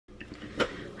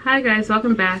Hi guys,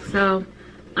 welcome back. So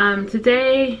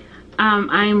today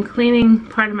I'm cleaning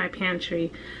part of my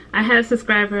pantry. I had a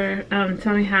subscriber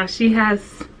tell me how she has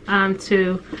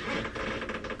to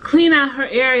clean out her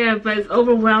area, but it's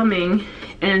overwhelming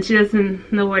and she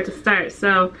doesn't know where to start.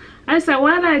 So I said,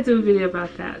 why don't I do a video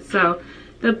about that? So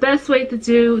the best way to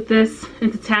do this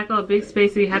and to tackle a big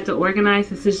space that you have to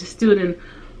organize is to just do it in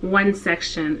one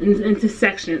section, into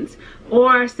sections,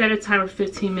 or set a timer for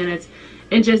 15 minutes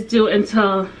and just do it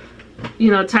until,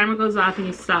 you know, timer goes off and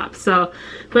you stop. So,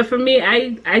 but for me,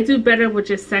 I do better with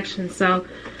just sections. So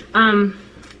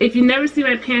if you never see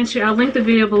my pantry, I'll link the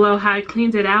video below how I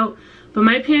cleaned it out. But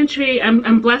my pantry,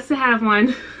 I'm blessed to have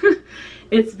one.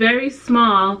 It's very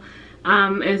small.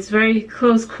 It's very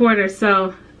close quarter.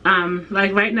 So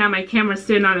like right now my camera's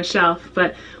sitting on a shelf,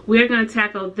 but we're going to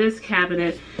tackle this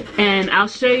cabinet and I'll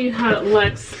show you how it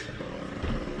looks.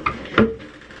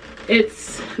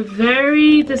 It's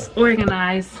very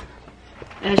disorganized,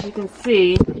 as you can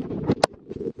see.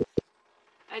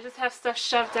 I just have stuff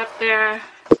shoved up there,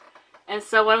 and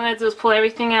so what I'm going to do is pull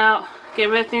everything out, get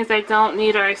rid of things I don't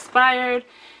need or expired,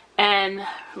 and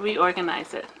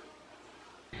reorganize it.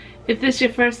 If this is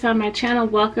your first time on my channel,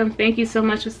 welcome. Thank you so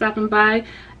much for stopping by.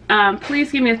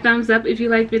 Please give me a thumbs up if you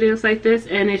like videos like this,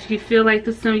 and if you feel like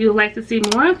this is something you'd like to see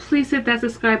more, please hit that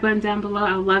subscribe button down below.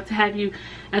 I would love to have you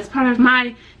as part of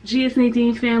my It's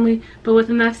Nadine family. But with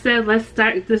enough said, let's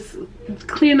start this,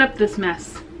 clean up this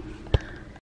mess.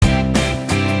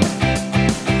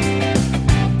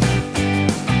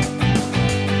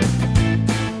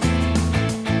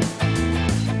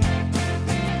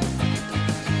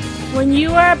 When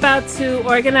you are about to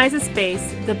organize a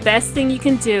space, the best thing you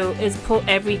can do is pull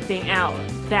everything out.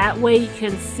 That way you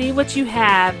can see what you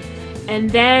have and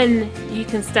then you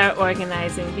can start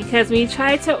organizing. Because when you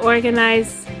try to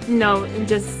organize, you know, and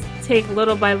just take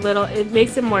little by little, it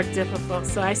makes it more difficult.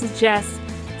 So I suggest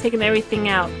taking everything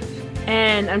out.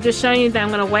 And I'm just showing you that I'm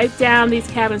going to wipe down these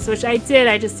cabinets, which I did,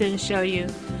 I just didn't show you.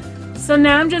 So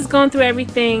now I'm just going through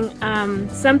everything.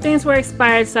 Some things were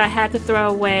expired, so I had to throw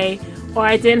away. Or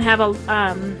I didn't have a,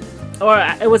 or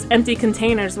it was empty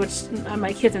containers, which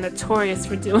my kids are notorious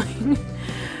for doing.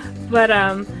 But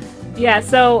yeah,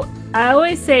 so I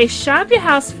always say shop your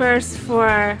house first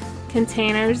for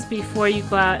containers before you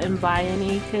go out and buy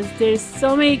any, because there's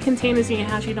so many containers in your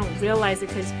house you don't realize it.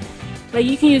 Because like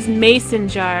you can use mason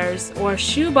jars or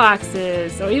shoe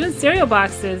boxes or even cereal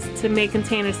boxes to make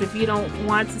containers if you don't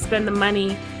want to spend the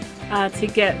money to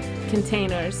get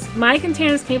containers. My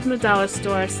containers came from the dollar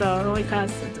store, so it only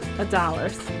cost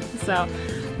 $1. So,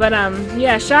 but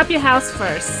yeah, shop your house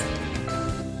first.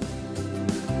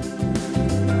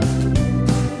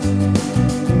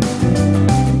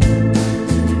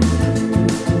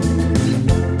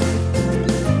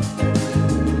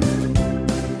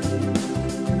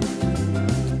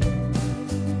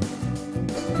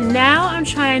 Now I'm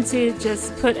trying to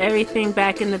just put everything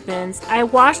back in the bins. I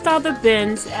washed all the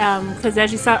bins because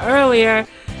as you saw earlier,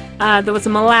 there was a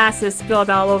molasses spilled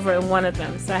all over in one of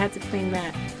them, so I had to clean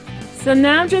that. So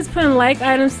now I'm just putting like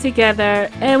items together,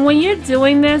 and when you're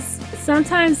doing this,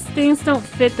 sometimes things don't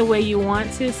fit the way you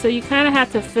want to, so you kind of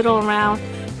have to fiddle around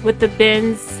with the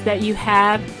bins that you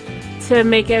have to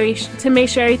make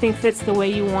sure everything fits the way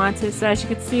you want to. So as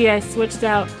you can see, I switched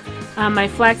out my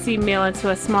flaxseed meal into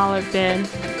a smaller bin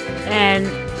and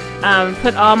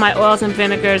put all my oils and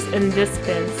vinegars in this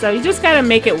bin. So you just gotta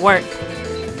make it work.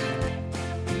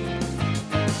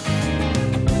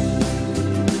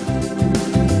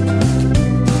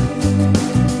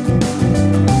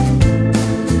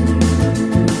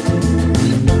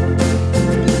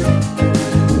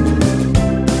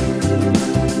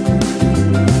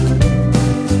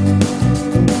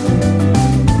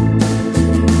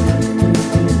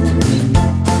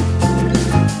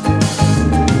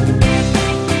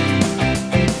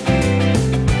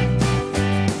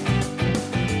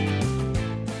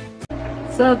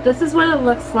 So this is what it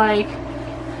looks like,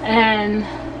 and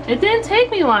it didn't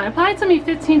take me long. It probably took me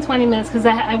 15-20 minutes because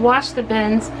I washed the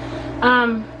bins.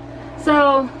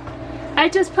 So I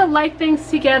just put like things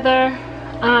together.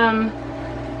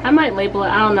 I might label it,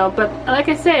 I don't know, but like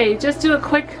I say, just do a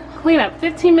quick cleanup.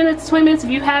 15 minutes, 20 minutes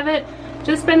if you have it.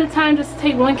 Just spend the time, just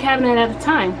take one cabinet at a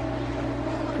time.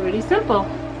 Pretty simple.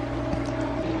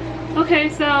 Okay,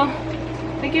 so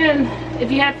again,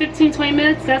 if you have 15-20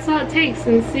 minutes, that's all it takes,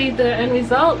 and see the end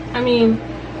result. I mean,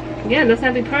 again, it doesn't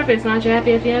have to be perfect. It's not you're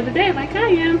happy at the end of the day like I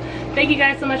am. Thank you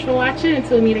guys so much for watching.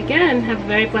 Until we meet again, have a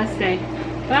very blessed day.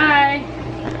 Bye.